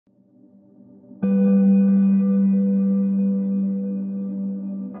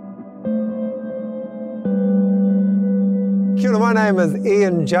my name is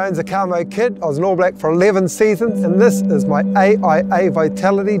Ian Jones, a Carmo kid. I was an All Black for 11 seasons, and this is my AIA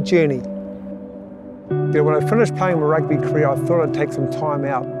Vitality journey. When I finished playing my rugby career, I thought I'd take some time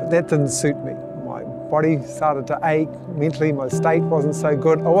out, but that didn't suit me. My body started to ache, mentally my state wasn't so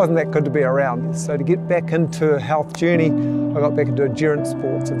good. I wasn't that good to be around. So to get back into a health journey, I got back into endurance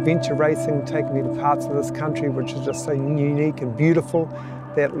sports, adventure racing, taking me to parts of this country which is just so unique and beautiful.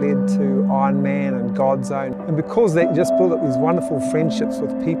 That led to Ironman and God Zone. And because that, you just build up these wonderful friendships with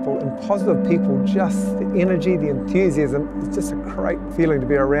people, and positive people, just the energy, the enthusiasm, it's just a great feeling to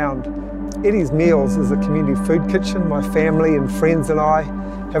be around. Eddie's Meals is a community food kitchen my family and friends and I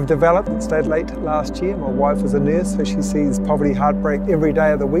have developed. It stayed late last year. My wife is a nurse, so she sees poverty, heartbreak every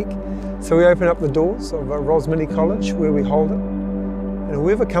day of the week. So we open up the doors of Rosmini College where we hold it. And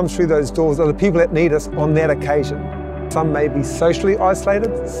whoever comes through those doors are the people that need us on that occasion. Some may be socially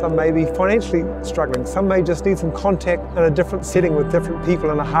isolated, some may be financially struggling, some may just need some contact in a different setting with different people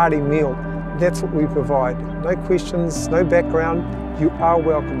and a hearty meal. That's what we provide. No questions, no background. You are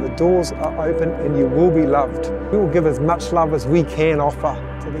welcome. The doors are open and you will be loved. We will give as much love as we can offer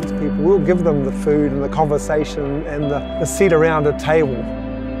to these people. We'll give them the food and the conversation and the seat around a table.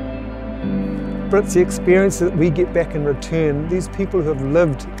 But it's the experience that we get back in return. These people who have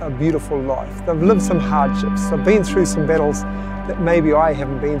lived a beautiful life, they've lived some hardships, they've been through some battles that maybe I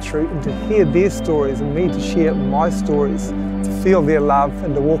haven't been through, and to hear their stories and me to share my stories, to feel their love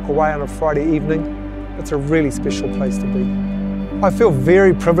and to walk away on a Friday evening, it's a really special place to be. I feel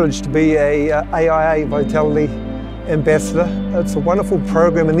very privileged to be a AIA Vitality ambassador. It's a wonderful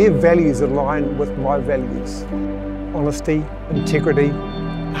program and their values align with my values. Honesty, integrity,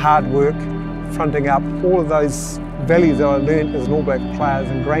 hard work, fronting up, all of those values that I learned as an All Black player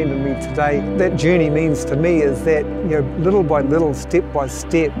is ingrained in me today. That journey means to me is that, little by little, step by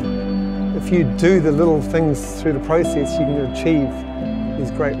step, if you do the little things through the process, you can achieve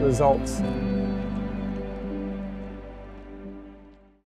these great results.